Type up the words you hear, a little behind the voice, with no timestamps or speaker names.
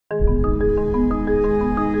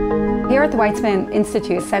Here at the Weizmann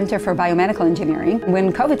Institute Center for Biomedical Engineering,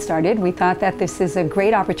 when COVID started, we thought that this is a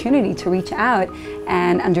great opportunity to reach out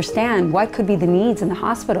and understand what could be the needs in the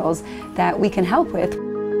hospitals that we can help with.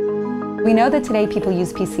 We know that today people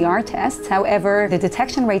use PCR tests, however, the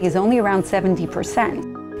detection rate is only around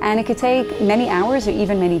 70%. And it could take many hours or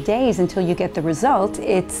even many days until you get the result.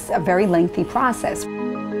 It's a very lengthy process.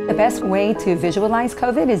 The best way to visualize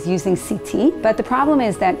COVID is using CT, but the problem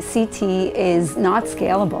is that CT is not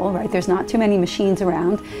scalable, right? There's not too many machines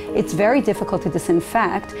around. It's very difficult to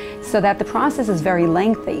disinfect, so that the process is very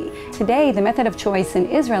lengthy. Today, the method of choice in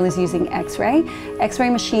Israel is using X-ray. X-ray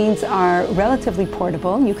machines are relatively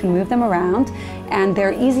portable. You can move them around, and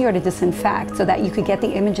they're easier to disinfect so that you could get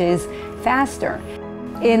the images faster.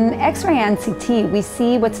 In X-ray and CT, we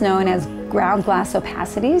see what's known as ground glass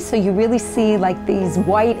opacities, so you really see like these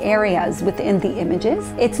white areas within the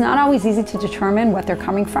images. It's not always easy to determine what they're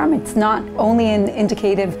coming from. It's not only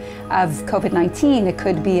indicative of COVID-19, it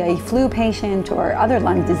could be a flu patient or other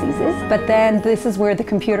lung diseases, but then this is where the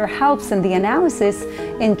computer helps in the analysis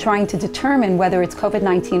in trying to determine whether it's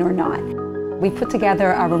COVID-19 or not. We put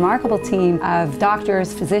together a remarkable team of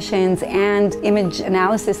doctors, physicians, and image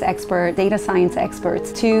analysis experts, data science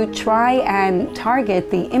experts to try and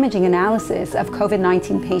target the imaging analysis of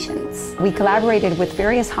COVID-19 patients. We collaborated with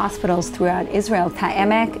various hospitals throughout Israel,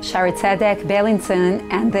 Ha'emek, Shaare Zedek, Beilinson,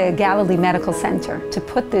 and the Galilee Medical Center to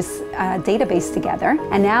put this database together.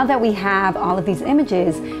 And now that we have all of these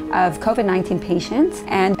images of COVID-19 patients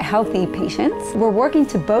and healthy patients, we're working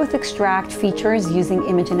to both extract features using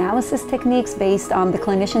image analysis techniques based on the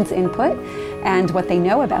clinician's input and what they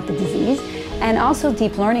know about the disease, and also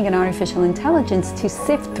deep learning and artificial intelligence to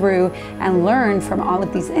sift through and learn from all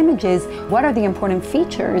of these images what are the important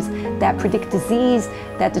features that predict disease,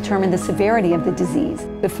 that determine the severity of the disease.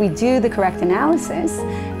 If we do the correct analysis,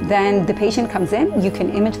 then the patient comes in, you can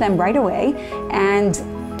image them right away and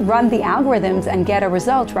run the algorithms and get a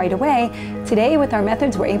result right away. Today with our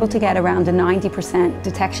methods, we're able to get around a 90%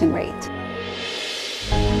 detection rate.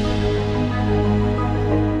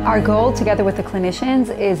 Our goal, together with the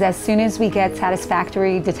clinicians, is as soon as we get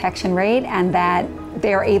satisfactory detection rate and that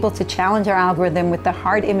they are able to challenge our algorithm with the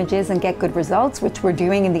hard images and get good results, which we're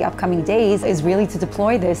doing in the upcoming days, is really to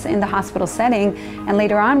deploy this in the hospital setting. And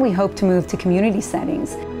later on, we hope to move to community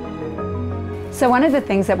settings. So one of the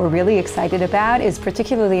things that we're really excited about is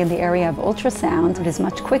particularly in the area of ultrasound. It is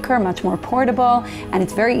much quicker, much more portable, and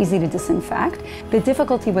it's very easy to disinfect. The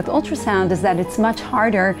difficulty with ultrasound is that it's much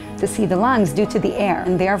harder to see the lungs due to the air,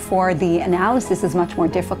 and therefore the analysis is much more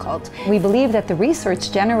difficult. We believe that the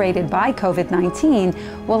research generated by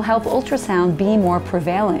COVID-19 will help ultrasound be more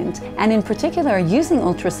prevalent, and in particular using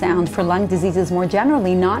ultrasound for lung diseases more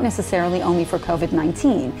generally, not necessarily only for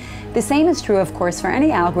COVID-19. The same is true, of course, for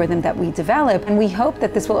any algorithm that we develop, and we hope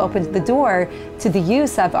that this will open the door to the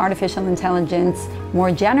use of artificial intelligence more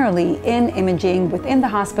generally in imaging within the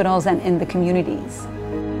hospitals and in the communities.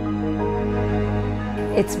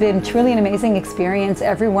 It's been truly an amazing experience.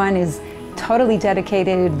 Everyone is totally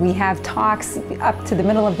dedicated. We have talks up to the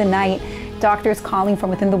middle of the night, doctors calling from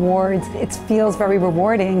within the wards. It feels very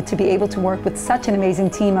rewarding to be able to work with such an amazing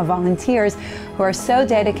team of volunteers who are so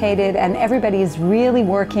dedicated, and everybody is really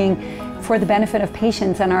working for the benefit of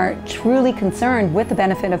patients and are truly concerned with the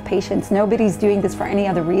benefit of patients. Nobody's doing this for any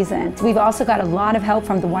other reason. We've also got a lot of help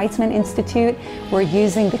from the Weizmann Institute. We're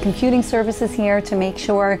using the computing services here to make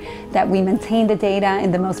sure that we maintain the data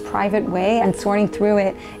in the most private way and sorting through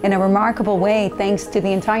it in a remarkable way, thanks to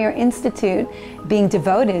the entire institute being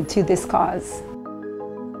devoted to this cause.